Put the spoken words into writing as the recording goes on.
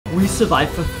We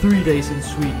survived for 3 days in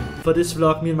Sweden. For this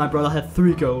vlog, me and my brother had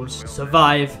 3 goals.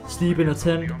 Survive, sleep in a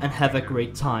tent, and have a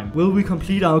great time. Will we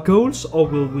complete our goals or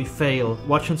will we fail?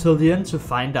 Watch until the end to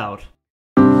find out.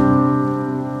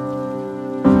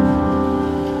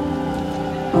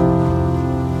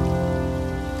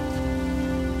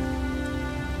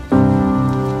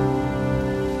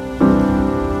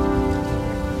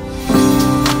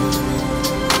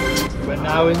 We're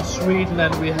now in Sweden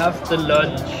and we have the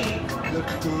lunch.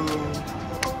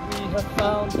 We have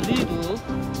found Lidl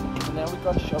and now we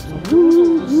got shops of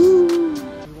noodles. We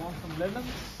want some lemons?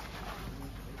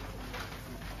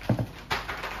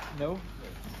 No?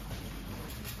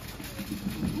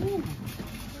 Ooh.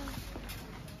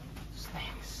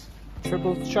 Snacks.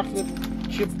 Triple chocolate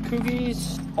chip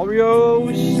cookies.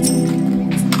 Oreos.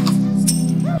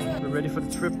 We're ready for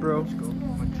the trip, bro. Let's go,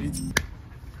 my G.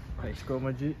 Let's go,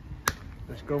 my G.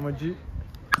 Let's go, my G.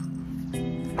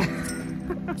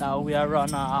 Now we are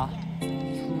on a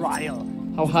trial.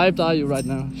 How hyped are you right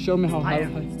now? Show me how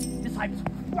hyped. This hype is...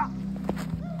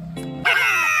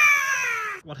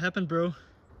 What happened, bro?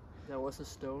 There was a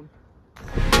stone.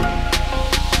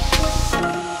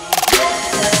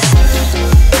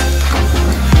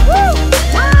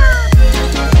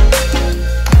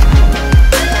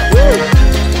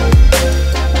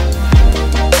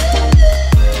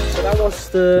 So that was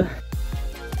the...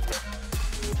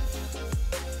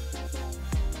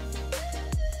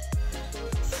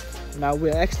 Now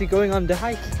we're actually going on the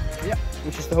hike. Yeah.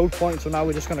 Which is the whole point, so now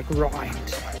we're just gonna grind.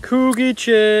 Cookie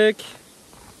check!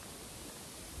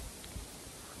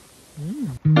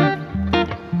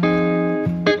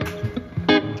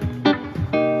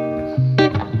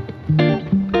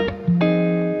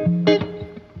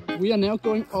 We are now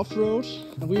going off-road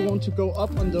and we want to go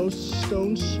up on those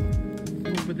stones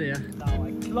over there. Now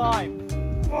I climb!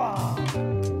 Wow.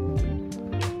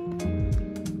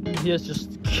 Here's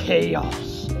just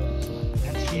chaos.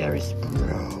 And here is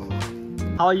bro.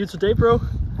 How are you today, bro?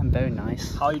 I'm very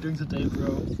nice. How are you doing today,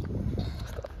 bro?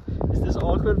 Is this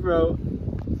awkward, bro?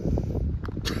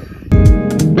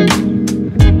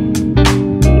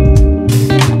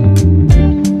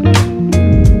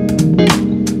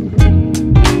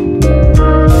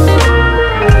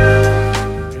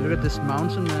 Look at this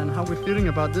mountain, man. How are we feeling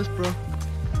about this, bro?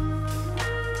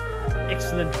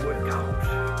 Excellent workout.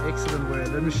 Excellent way.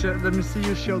 Let me see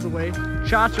you show the way.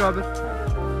 Charge of it.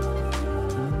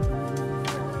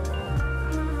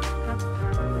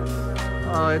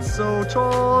 Oh, it's so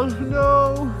tall.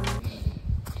 No.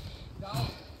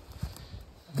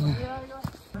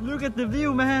 Look at the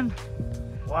view, man.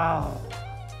 Wow.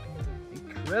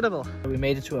 Incredible. We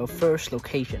made it to our first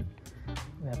location.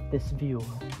 We have this view,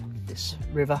 this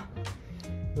river,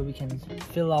 where we can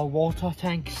fill our water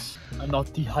tanks and not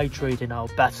dehydrate in our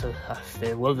battle of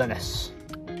the wilderness.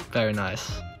 Very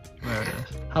nice. Very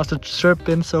nice. How's the trip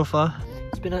been so far?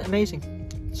 It's been amazing.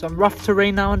 Some rough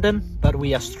terrain now and then, but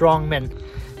we are strong men,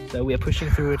 so we are pushing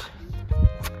through it.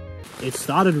 It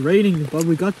started raining, but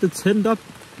we got the tent up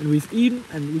and we've eaten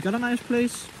and we got a nice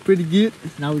place. Pretty good.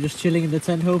 Now we're just chilling in the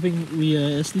tent hoping we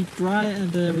sleep dry,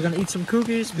 and we're gonna eat some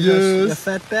cookies because Yes. we're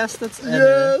fat bastards. And,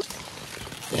 Yes.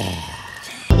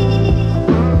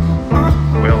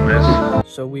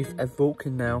 So we've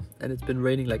awoken now and it's been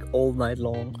raining like all night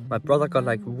long. My brother got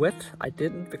like wet. I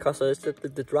didn't because I slept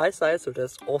at the dry side, so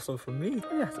that's awesome for me.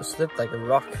 Yeah, I slept like a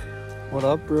rock. What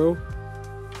up, bro?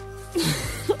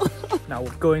 Now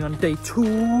we're going on day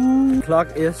 2.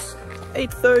 Clock is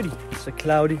 8:30. It's a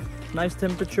cloudy, nice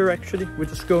temperature actually. We're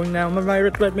just going now. Am I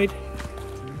right, flatmate?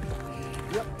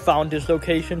 Yep. Found this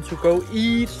location to go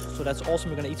eat. So that's awesome.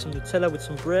 We're gonna eat some Nutella with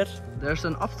some bread. There's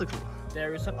an obstacle.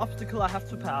 There is an obstacle I have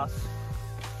to pass.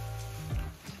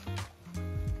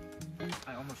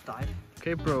 I almost died.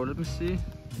 Okay, bro, let me see.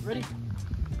 Ready?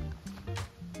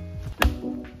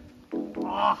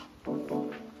 Ah!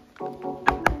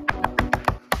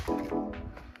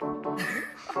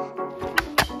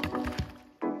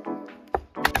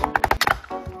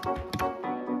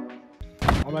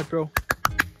 Alright, bro.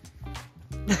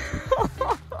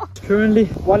 It's currently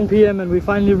 1 PM and we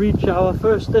finally reach our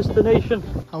first destination.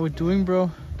 How we doing, bro?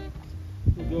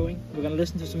 We're going. We're gonna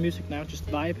listen to some music now, just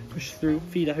vibe, push through.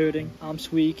 Feet are hurting, arms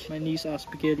weak, my knees are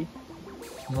spaghetti.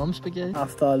 Mom spaghetti?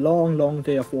 After a long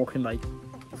day of walking, like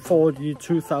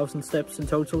 42,000 steps in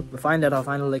total, we find at our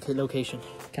final location.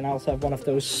 Can also have one of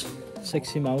those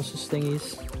sexy mouses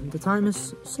thingies. And the time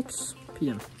is 6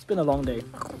 PM. It's been a long day.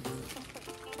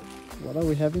 What are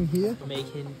we having here? We're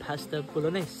making pasta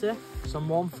bolognese. Some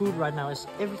warm food right now is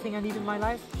everything I need in my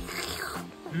life.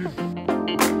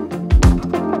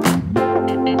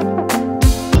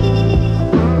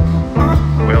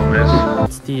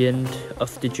 that's the end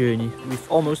of the journey.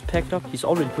 We've almost packed up. He's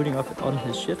already putting up on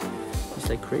his shift. He's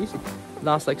like crazy.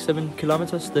 Last like 7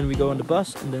 kilometers, then we go on the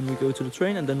bus, and then we go to the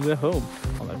train, and then we're home.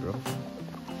 Alright, bro.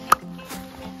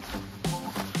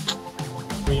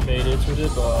 We made it to the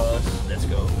bus. Let's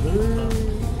go.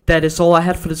 That is all I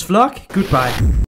had for this vlog. Goodbye.